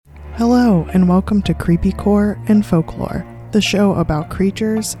Hello, and welcome to Creepycore and Folklore, the show about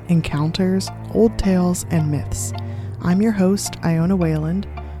creatures, encounters, old tales, and myths. I'm your host, Iona Wayland,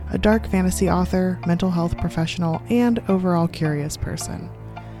 a dark fantasy author, mental health professional, and overall curious person.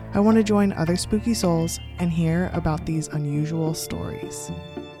 I want to join other spooky souls and hear about these unusual stories.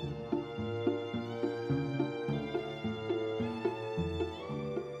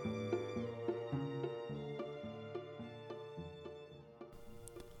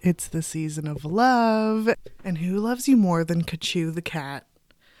 It's the season of love, and who loves you more than Kachu the cat?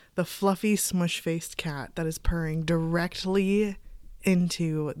 The fluffy, smush-faced cat that is purring directly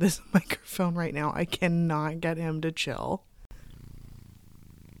into this microphone right now. I cannot get him to chill.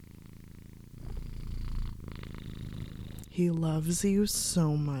 He loves you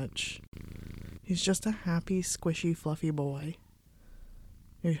so much. He's just a happy, squishy, fluffy boy.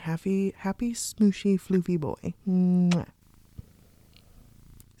 A happy, smooshy, floofy boy. Mwah.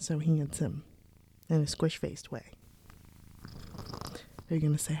 So handsome in a squish-faced way. Are you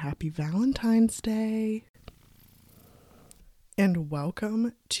going to say happy Valentine's Day? And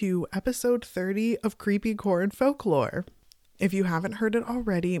welcome to episode 30 of Creepycore and Folklore. If you haven't heard it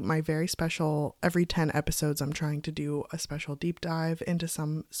already, my very special, every 10 episodes, I'm trying to do a special deep dive into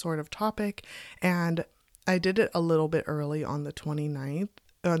some sort of topic. And I did it a little bit early on the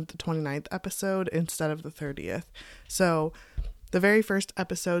 29th episode instead of the 30th. So the very first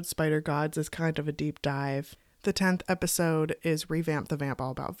episode, Spider Gods, is kind of a deep dive. The 10th episode is Revamp the Vamp,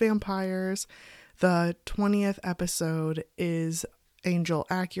 all about vampires. The 20th episode is Angel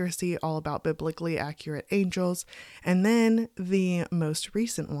Accuracy, all about biblically accurate angels. And then the most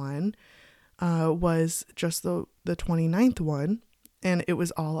recent one was just the 29th one, and it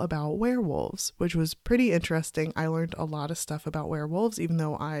was all about werewolves, which was pretty interesting. I learned a lot of stuff about werewolves, even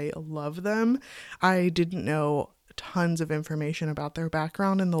though I love them. I didn't know tons of information about their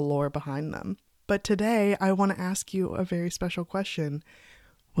background and the lore behind them. But today I want to ask you a very special question.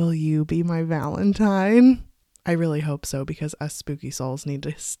 Will you be my Valentine? I really hope so, because us spooky souls need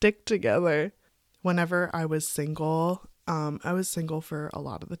to stick together. Whenever I was single for a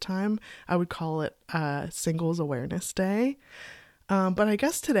lot of the time. I would call it Singles Awareness Day. But I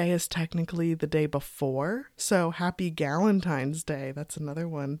guess today is technically the day before. So happy Galentine's Day. That's another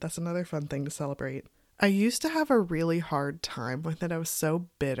one. That's another fun thing to celebrate. I used to have a really hard time with it. I was so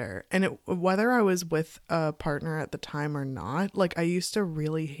bitter. And whether I was with a partner at the time or not, like, I used to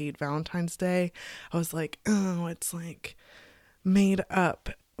really hate Valentine's Day. I was like, oh, it's like made up,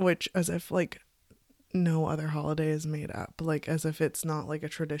 which as if like no other holiday is made up, like as if it's not like a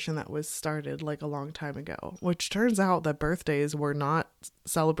tradition that was started like a long time ago, which turns out that birthdays were not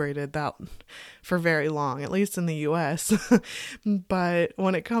celebrated that for very long, at least in the US. But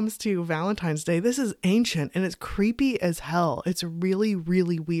when it comes to Valentine's Day, this is ancient and it's creepy as hell. It's really,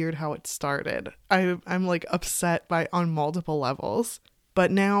 really weird how it started. I'm like upset on multiple levels. But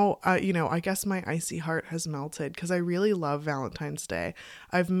now, I guess my icy heart has melted because I really love Valentine's Day.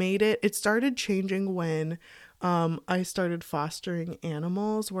 It started changing when I started fostering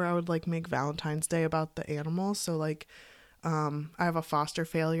animals, where I would like make Valentine's Day about the animals. So like I have a foster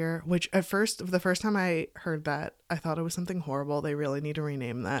failure, which the first time I heard that, I thought it was something horrible. They really need to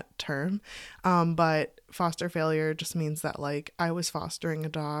rename that term. But foster failure just means that like I was fostering a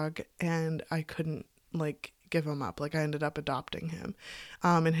dog and I couldn't like give him up. Like I ended up adopting him.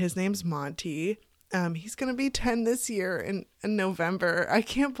 And his name's Monty. He's going to be 10 this year in November. I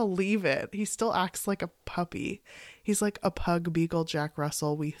can't believe it. He still acts like a puppy. He's like a pug beagle Jack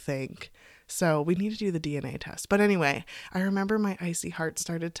Russell, we think. So we need to do the DNA test. But anyway, I remember my icy heart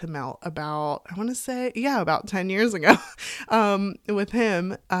started to melt about 10 years ago, with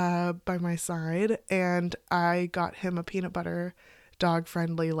him, by my side. And I got him a peanut butter dog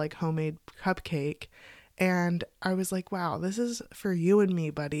friendly, like homemade cupcake. And I was like, wow, this is for you and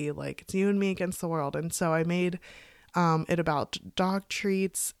me, buddy. Like, it's you and me against the world. And so I made it about dog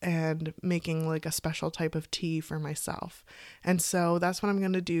treats and making like a special type of tea for myself. And so that's what I'm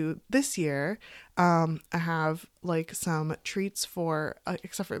going to do this year. I have like some treats for,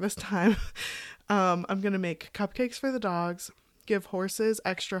 except for this time, I'm going to make cupcakes for the dogs, give horses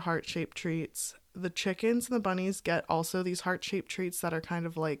extra heart-shaped treats. The chickens and the bunnies get also these heart-shaped treats that are kind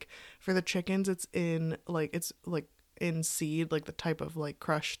of like, for the chickens, it's in seed, like the type of like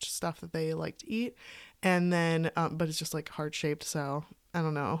crushed stuff that they like to eat. And then, but it's just like heart-shaped. So I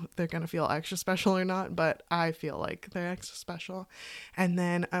don't know if they're going to feel extra special or not, but I feel like they're extra special. And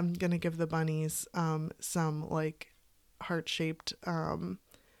then I'm going to give the bunnies, some like heart-shaped,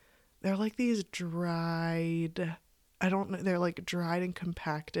 they're like these dried, I don't know, they're like dried and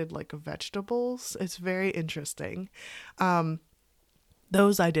compacted like vegetables. It's very interesting.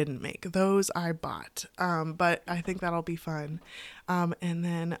 Those I didn't make. Those I bought. But I think that'll be fun. And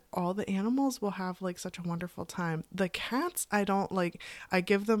then all the animals will have like such a wonderful time. The cats, I don't like, I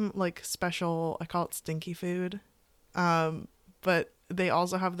give them like special, I call it stinky food. But they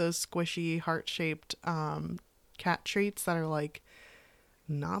also have those squishy heart-shaped cat treats that are like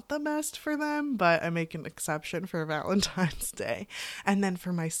not the best for them, but I make an exception for Valentine's Day. And then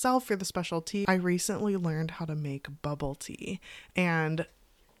for myself, for the special tea, I recently learned how to make bubble tea. And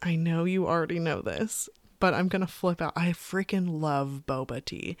I know you already know this, but I'm gonna flip out. I freaking love boba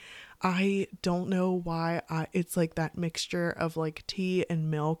tea. I don't know why. It's like that mixture of like tea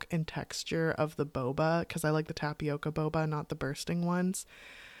and milk and texture of the boba, because I like the tapioca boba, not the bursting ones.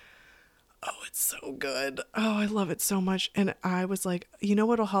 Oh, it's so good. Oh, I love it so much. And I was like, you know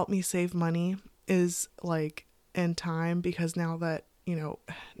what'll help me save money is like in time, because now that, you know,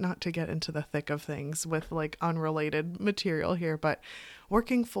 not to get into the thick of things with like unrelated material here, but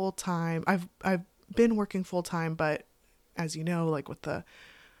working full time, I've been working full time, but as you know, like with the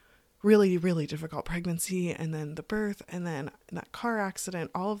really, really difficult pregnancy and then the birth and then that car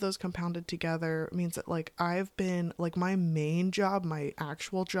accident, all of those compounded together means that like I've been like my main job, my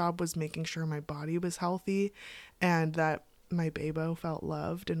actual job was making sure my body was healthy and that my babo felt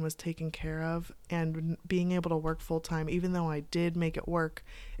loved and was taken care of, and being able to work full time, even though I did make it work,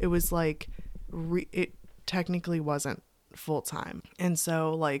 it was like it technically wasn't full time. And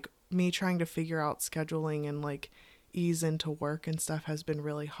so like me trying to figure out scheduling and like ease into work and stuff has been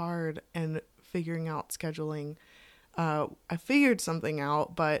really hard, and figuring out scheduling, I figured something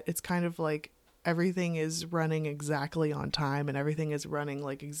out, but it's kind of like everything is running exactly on time and everything is running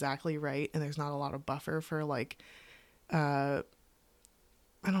like exactly right, and there's not a lot of buffer for like I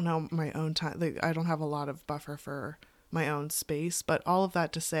don't know, my own time. Like I don't have a lot of buffer for my own space, but all of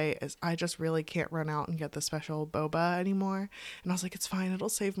that to say is I just really can't run out and get the special boba anymore. And I was like, it's fine, it'll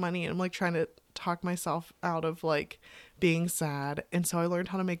save money. And I'm like trying to talk myself out of like being sad. And so I learned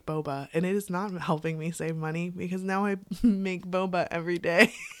how to make boba, and it is not helping me save money because now I make boba every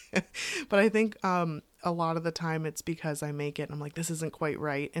day. But I think a lot of the time it's because I make it and I'm like, this isn't quite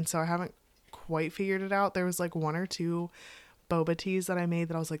right. And so I haven't quite figured it out. There was like one or two boba teas that I made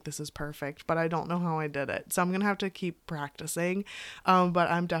that I was like, this is perfect, but I don't know how I did it. So I'm gonna have to keep practicing.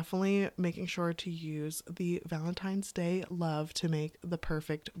 But I'm definitely making sure to use the Valentine's Day love to make the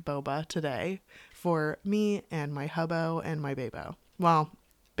perfect boba today for me and my hubbo and my babo. Well,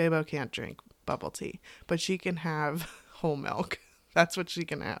 babo can't drink bubble tea, but she can have whole milk. That's what she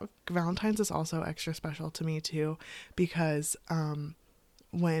can have. Valentine's is also extra special to me too, because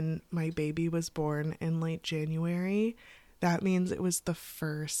when my baby was born in late January, that means it was the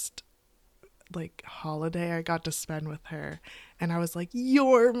first like holiday I got to spend with her. And I was like,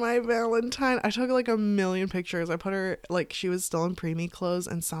 you're my Valentine. I took like a million pictures. I put her like, she was still in preemie clothes,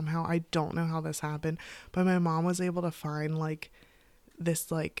 and somehow, I don't know how this happened, but my mom was able to find like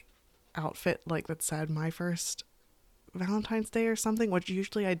this like outfit like that said my first Valentine's Day or something, which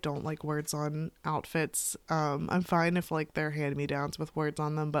usually I don't like words on outfits. I'm fine if like they're hand-me-downs with words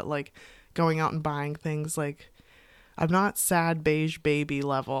on them, but like going out and buying things, like I'm not sad beige baby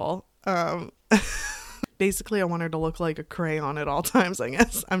level. Basically I want her to look like a crayon at all times, I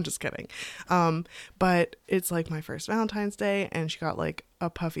guess. I'm just kidding. But it's like my first Valentine's Day, and she got like a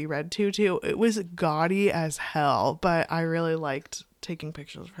puffy red tutu. It was gaudy as hell, but I really liked taking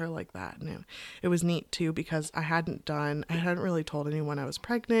pictures of her like that. And it was neat too, because I hadn't really told anyone I was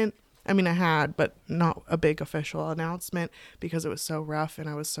pregnant. I mean, I had, but not a big official announcement, because it was so rough and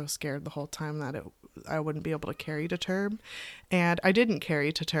I was so scared the whole time that I wouldn't be able to carry to term. And I didn't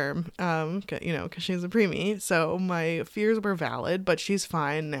carry to term, you know, because she's a preemie. So my fears were valid, but she's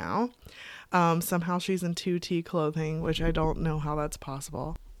fine now. Somehow she's in 2T clothing, which I don't know how that's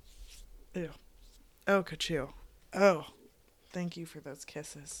possible. Ew. Oh, Kachu. Oh, thank you for those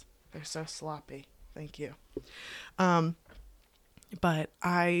kisses. They're so sloppy. Thank you. But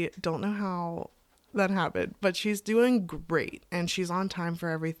I don't know how that happened, but she's doing great, and she's on time for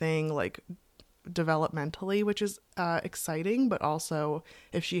everything, like developmentally, which is exciting, but also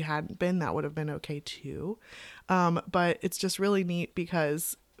if she hadn't been, that would have been okay too. But it's just really neat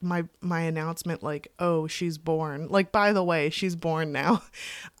because my announcement, like, oh, she's born, like, by the way, she's born now,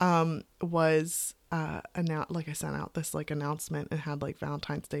 was like I sent out this like announcement and had like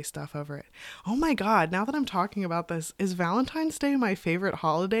Valentine's Day stuff over it. Oh my god, now that I'm talking about this, is Valentine's Day my favorite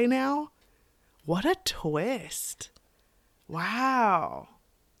holiday now? What a twist. Wow.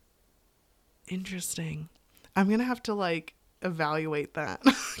 Interesting. I'm gonna have to like evaluate that,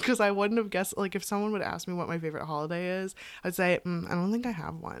 because I wouldn't have guessed. Like if someone would ask me what my favorite holiday is, I'd say I don't think I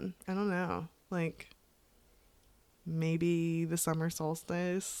have one. I don't know. Like maybe the summer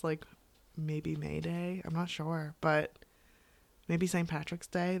solstice, like maybe May Day. I'm not sure, but maybe St. Patrick's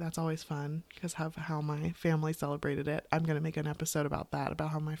Day. That's always fun because of how my family celebrated it. I'm going to make an episode about that,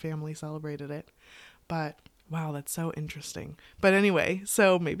 about how my family celebrated it. But wow, that's so interesting. But anyway,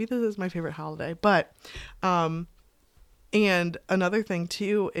 so maybe this is my favorite holiday. But, and another thing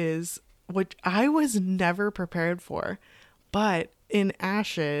too is, which I was never prepared for, but in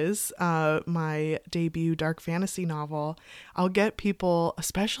Ashes, my debut dark fantasy novel, I'll get people,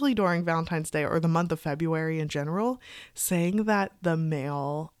 especially during Valentine's Day or the month of February in general, saying that the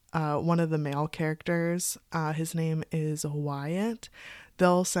male, one of the male characters, his name is Wyatt.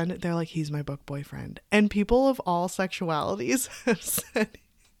 They'll send it, they're like, he's my book boyfriend. And people of all sexualities have said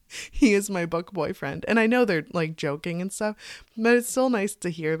he is my book boyfriend. And I know they're like joking and stuff, but it's still nice to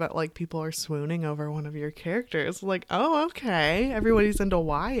hear that like people are swooning over one of your characters. Like, oh, okay, everybody's into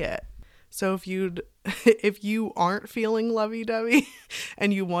Wyatt. So if you aren't feeling lovey-dovey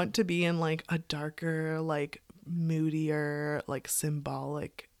and you want to be in like a darker, like moodier, like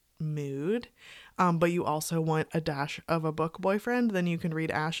symbolic mood, but you also want a dash of a book boyfriend, then you can read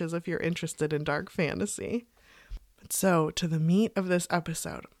Ashes if you're interested in dark fantasy. So to the meat of this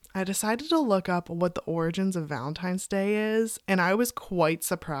episode, I decided to look up what the origins of Valentine's Day is, and I was quite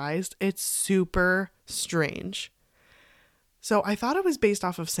surprised. It's super strange. So I thought it was based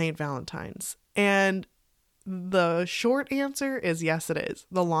off of St. Valentine's, and the short answer is yes, it is.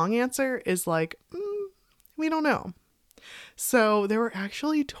 The long answer is like, we don't know. So there were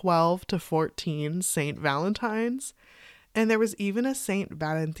actually 12 to 14 St. Valentines. And there was even a Saint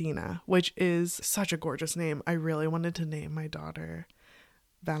Valentina, which is such a gorgeous name. I really wanted to name my daughter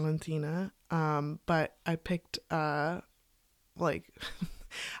Valentina, but I picked I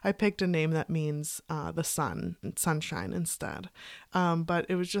picked a name that means the sun, sunshine instead. But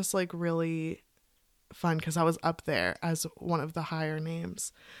it was just like really fun because I was up there as one of the higher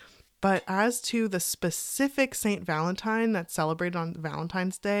names. But as to the specific St. Valentine that's celebrated on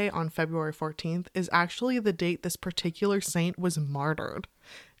Valentine's Day on February 14th is actually the date this particular saint was martyred.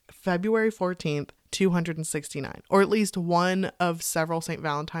 February 14th, 269, or at least one of several St.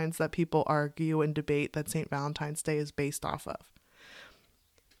 Valentines that people argue and debate that St. Valentine's Day is based off of.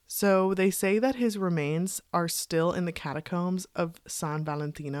 So they say that his remains are still in the catacombs of San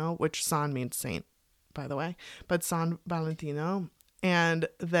Valentino, which San means saint, by the way, but San Valentino, and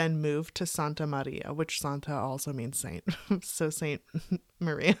then moved to Santa Maria, which Santa also means saint. So Saint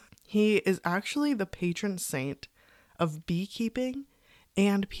Maria. He is actually the patron saint of beekeeping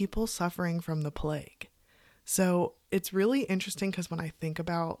and people suffering from the plague. So it's really interesting because when I think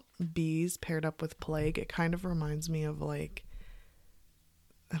about bees paired up with plague, it kind of reminds me of like,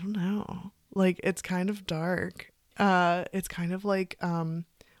 I don't know, like it's kind of dark. It's kind of like, I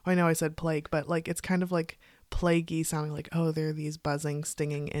know I said plague, but like it's kind of like plaguey sounding, like, oh, there are these buzzing,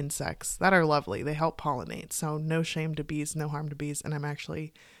 stinging insects that are lovely. They help pollinate. So no shame to bees, no harm to bees. And I'm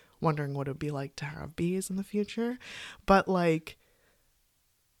actually wondering what it would be like to have bees in the future. But like,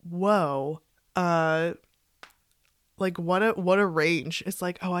 whoa, like what a range. It's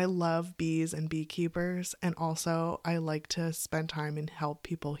like, oh, I love bees and beekeepers, and also I like to spend time and help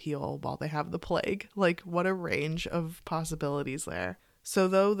people heal while they have the plague. Like, what a range of possibilities there. So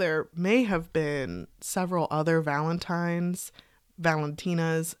though there may have been several other Valentines,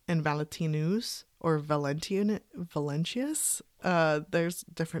 Valentinas, and Valentinus, or Valentius, there's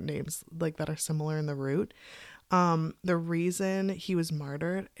different names like that are similar in the root. The reason he was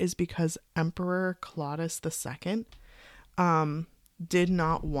martyred is because Emperor Claudius II did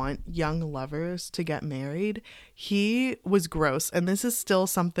not want young lovers to get married. He was gross, and this is still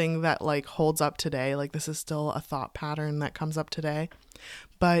something that like holds up today. Like this is still a thought pattern that comes up today.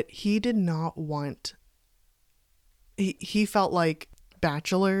 But he did not want, he felt like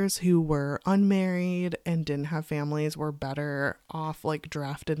bachelors who were unmarried and didn't have families were better off like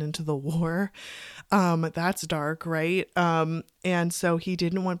drafted into the war. That's dark, right? And so he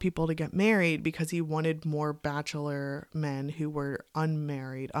didn't want people to get married because he wanted more bachelor men who were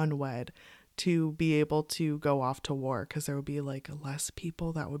unmarried, unwed, to be able to go off to war, because there would be like less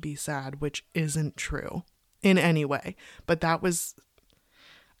people that would be sad, which isn't true in any way. But that was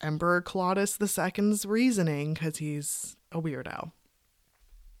Emperor Claudius II's reasoning, because he's a weirdo.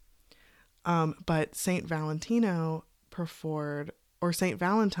 But Saint Valentino Saint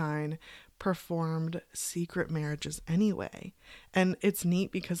Valentine performed secret marriages anyway. And it's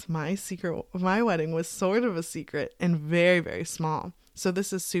neat because my wedding was sort of a secret and very, very small. So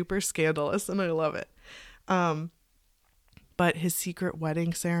this is super scandalous and I love it. But his secret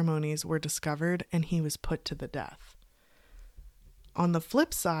wedding ceremonies were discovered and he was put to the death. On the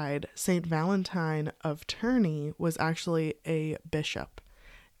flip side, Saint Valentine of Terni was actually a bishop.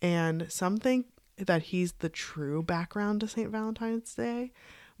 And some think that he's the true background to Saint Valentine's Day,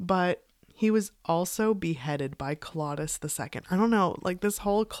 but he was also beheaded by Claudius II. I don't know, like this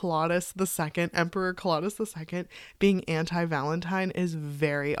whole Claudius II, Emperor Claudius II, being anti-Valentine is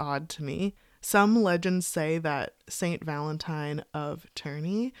very odd to me. Some legends say that Saint Valentine of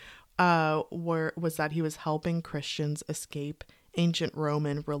Terni was that he was helping Christians escape ancient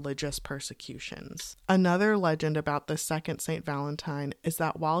Roman religious persecutions. Another legend about the second Saint Valentine is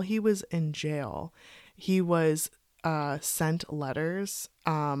that while he was in jail, he was sent letters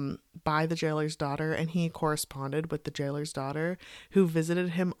by the jailer's daughter, and he corresponded with the jailer's daughter, who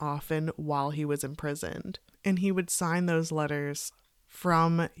visited him often while he was imprisoned. And he would sign those letters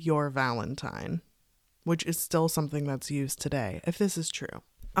 "From your Valentine," which is still something that's used today, if this is true.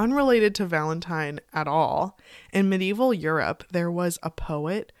 Unrelated to Valentine at all, in medieval Europe, there was a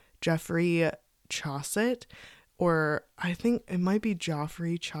poet, Geoffrey Chaucer, or I think it might be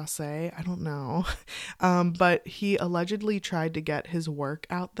Geoffrey Chaucer, I don't know. But he allegedly tried to get his work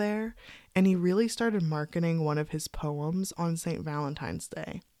out there, and he really started marketing one of his poems on St. Valentine's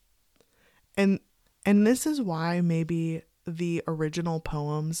Day. And this is why maybe the original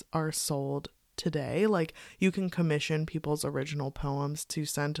poems are sold today. Like, you can commission people's original poems to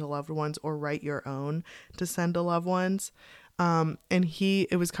send to loved ones, or write your own to send to loved ones. And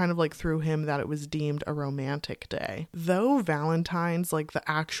it was kind of like through him that it was deemed a romantic day. Though Valentine's, like the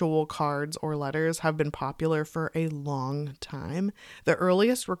actual cards or letters, have been popular for a long time, the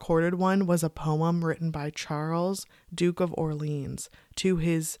earliest recorded one was a poem written by Charles, Duke of Orleans, to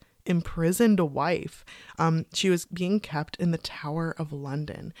his imprisoned wife. She was being kept in the Tower of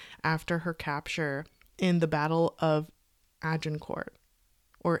London after her capture in the Battle of Agincourt.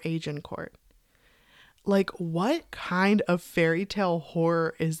 Like, what kind of fairy tale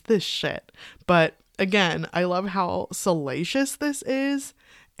horror is this shit? But again, I love how salacious this is.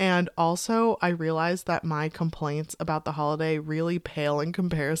 And also, I realized that my complaints about the holiday really pale in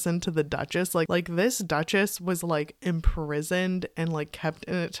comparison to the Duchess. Like this Duchess was like imprisoned and like kept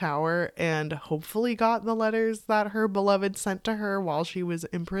in a tower, and hopefully got the letters that her beloved sent to her while she was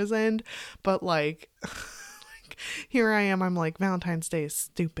imprisoned. But like, here I am, I'm like, Valentine's Day is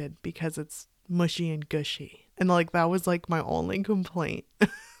stupid because it's mushy and gushy. And like, that was like my only complaint.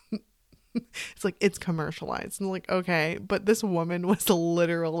 It's like, it's commercialized. And I'm like, okay, but this woman was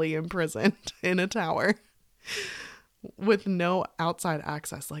literally imprisoned in a tower with no outside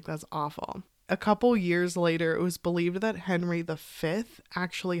access. Like, that's awful. A couple years later, it was believed that Henry V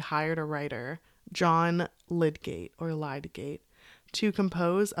actually hired a writer, John Lydgate, to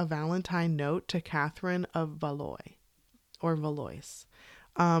compose a Valentine note to Catherine of Valois,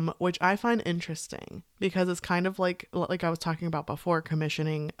 which I find interesting because it's kind of like I was talking about before,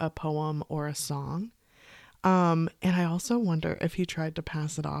 commissioning a poem or a song. And I also wonder if he tried to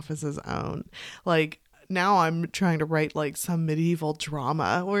pass it off as his own. Like, now I'm trying to write like some medieval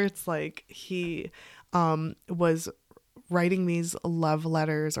drama where it's like he was writing these love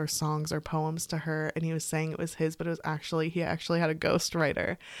letters or songs or poems to her, and he was saying it was his, but he actually had a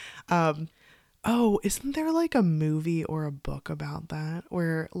ghostwriter. Oh, isn't there like a movie or a book about that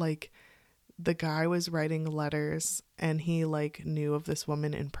where like the guy was writing letters and he like knew of this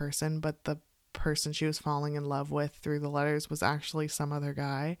woman in person, but the person she was falling in love with through the letters was actually some other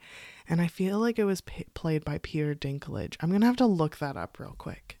guy? And I feel like it was played by Peter Dinklage. I'm gonna have to look that up real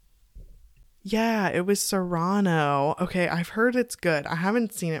quick. Yeah, it was Cyrano. Okay, I've heard it's good. I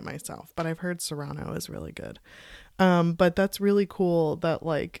haven't seen it myself, but I've heard Cyrano is really good. But that's really cool that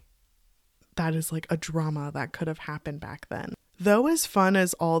like that is like a drama that could have happened back then. Though as fun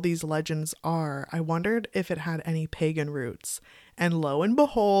as all these legends are, I wondered if it had any pagan roots. And lo and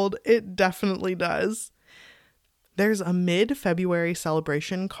behold, it definitely does. There's a mid-February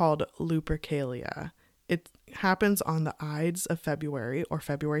celebration called Lupercalia. It happens on the Ides of February, or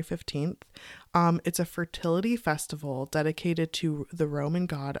February 15th. It's a fertility festival dedicated to the Roman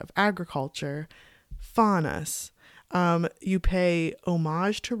god of agriculture, Faunus. You pay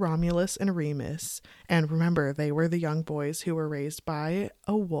homage to Romulus and Remus, and remember, they were the young boys who were raised by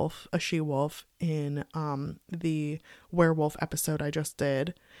a she-wolf in the werewolf episode I just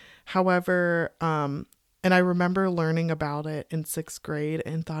did. However, and I remember learning about it in 6th grade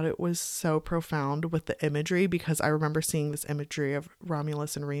and thought it was so profound with the imagery, because I remember seeing this imagery of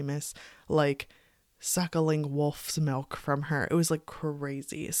Romulus and Remus like suckling wolf's milk from her. It was like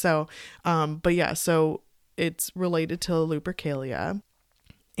crazy. So, but yeah, so it's related to Lupercalia.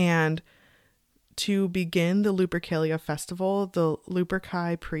 And to begin the Lupercalia festival, the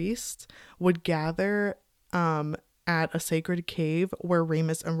Luperci priests would gather at a sacred cave where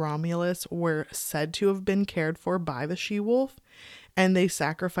Remus and Romulus were said to have been cared for by the she-wolf, and they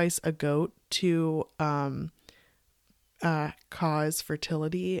sacrifice a goat to cause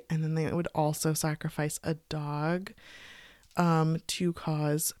fertility, and then they would also sacrifice a dog to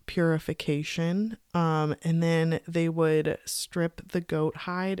cause purification, and then they would strip the goat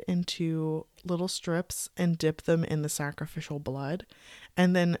hide into little strips and dip them in the sacrificial blood.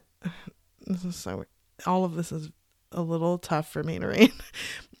 And then all of this is a little tough for me to read.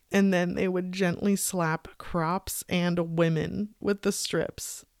 And then they would gently slap crops and women with the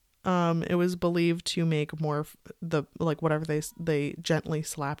strips. It was believed to make whatever they gently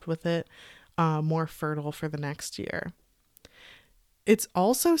slapped with it more fertile for the next year. It's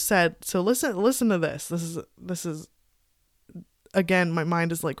also said, so listen to this. This is again, my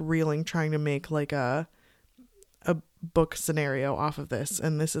mind is like reeling, trying to make like a book scenario off of this,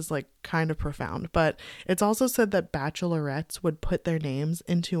 and this is like kind of profound. But it's also said that bachelorettes would put their names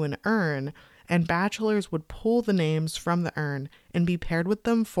into an urn, and bachelors would pull the names from the urn and be paired with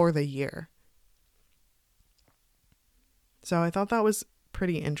them for the year. So I thought that was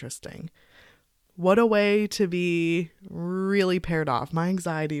pretty interesting. What a way to be really paired off. My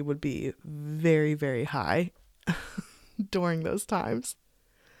anxiety would be very, very high during those times.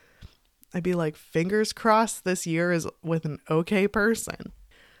 I'd be like, fingers crossed this year is with an okay person.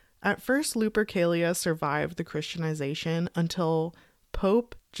 At first, Lupercalia survived the Christianization until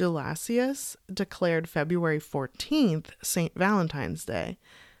Pope Gelasius declared February 14th St. Valentine's Day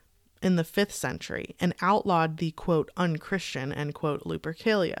in the 5th century and outlawed the, quote, unchristian, end quote,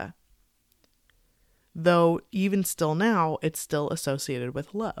 Lupercalia. Though even still now, it's still associated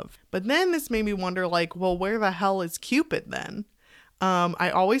with love. But then this made me wonder, like, well, where the hell is Cupid then? I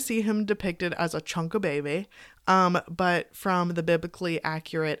always see him depicted as a chunk of baby. But from the biblically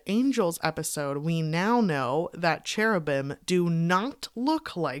accurate angels episode, we now know that cherubim do not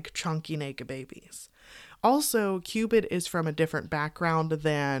look like chunky naked babies. Also, Cupid is from a different background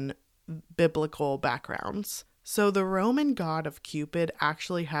than biblical backgrounds. So the Roman god of Cupid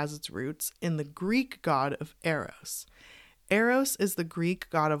actually has its roots in the Greek god of Eros. Eros is the Greek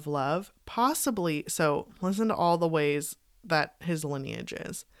god of love, possibly, so listen to all the ways that his lineage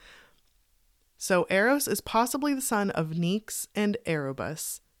is. So Eros is possibly the son of Nyx and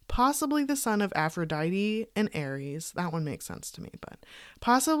Erebus, possibly the son of Aphrodite and Ares. That one makes sense to me, but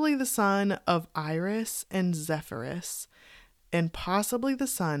possibly the son of Iris and Zephyrus, and possibly the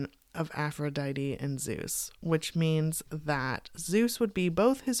son of Aphrodite and Zeus, which means that Zeus would be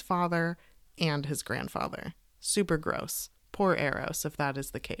both his father and his grandfather. Super gross. Poor Eros, if that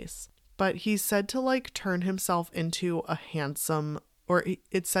is the case. But he's said to like turn himself into a handsome, or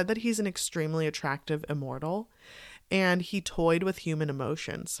it's said that he's an extremely attractive immortal, and he toyed with human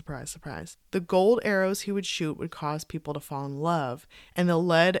emotions. Surprise, surprise. The gold arrows he would shoot would cause people to fall in love, and the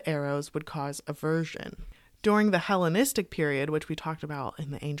lead arrows would cause aversion. During the Hellenistic period, which we talked about in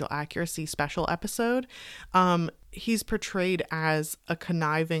the Angel Accuracy special episode, he's portrayed as a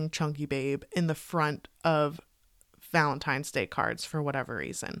conniving, chunky babe in the front of Valentine's Day cards for whatever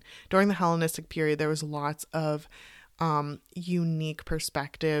reason. During the Hellenistic period, there was lots of unique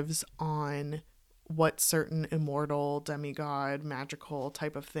perspectives on what certain immortal, demigod, magical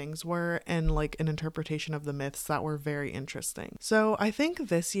type of things were, and like an interpretation of the myths that were very interesting. So I think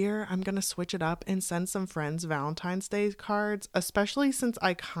this year I'm going to switch it up and send some friends Valentine's Day cards, especially since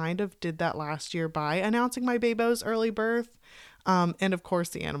I kind of did that last year by announcing my babo's early birth. And of course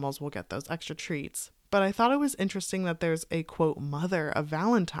the animals will get those extra treats. But I thought it was interesting that there's a, quote, mother of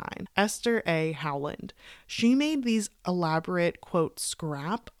Valentine, Esther A. Howland. She made these elaborate, quote,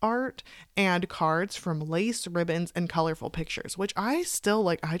 scrap art and cards from lace, ribbons, and colorful pictures, which I still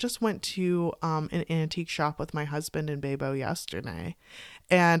like. I just went to an antique shop with my husband and Babo yesterday,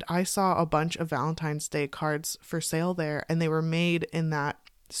 and I saw a bunch of Valentine's Day cards for sale there, and they were made in that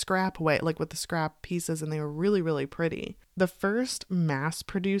scrap way, like with the scrap pieces, and they were really, really pretty. The first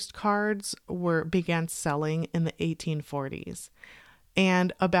mass-produced cards began selling in the 1840s,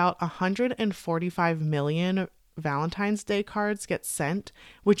 and about 145 million Valentine's Day cards get sent,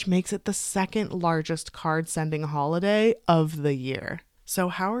 which makes it the second largest card sending holiday of the year. So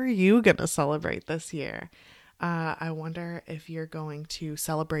how are you going to celebrate this year? I wonder if you're going to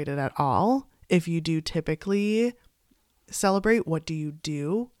celebrate it at all. If you do typically celebrate, what do you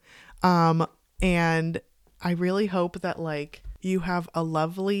do? And I really hope that like you have a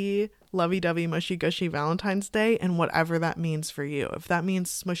lovely, lovey-dovey, mushy-gushy Valentine's Day, and whatever that means for you. If that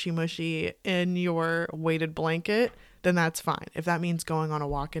means smushy-mushy in your weighted blanket, then that's fine. If that means going on a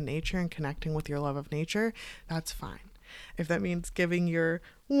walk in nature and connecting with your love of nature, that's fine. If that means giving your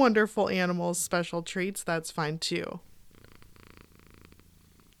wonderful animals special treats, that's fine too.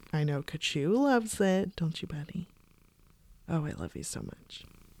 I know Kachu loves it, don't you, buddy? Oh, I love you so much.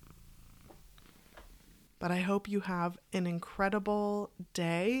 But I hope you have an incredible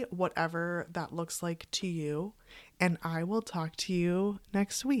day, whatever that looks like to you, and I will talk to you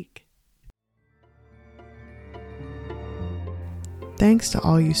next week. Thanks to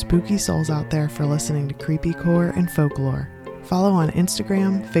all you spooky souls out there for listening to Creepycore and Folklore. Follow on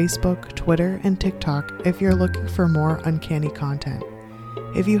Instagram, Facebook, Twitter, and TikTok if you're looking for more uncanny content.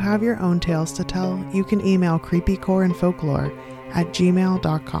 If you have your own tales to tell, you can email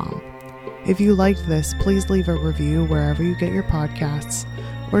creepycoreandfolklore@gmail.com. If you liked this, please leave a review wherever you get your podcasts,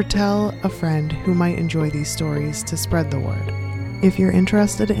 or tell a friend who might enjoy these stories to spread the word. If you're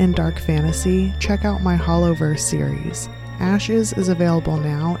interested in dark fantasy, check out my Hollowverse series. Ashes is available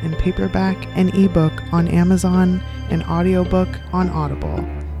now in paperback and ebook on Amazon and audiobook on Audible,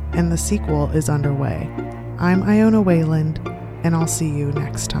 and the sequel is underway. I'm Iona Wayland, and I'll see you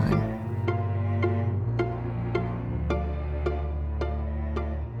next time.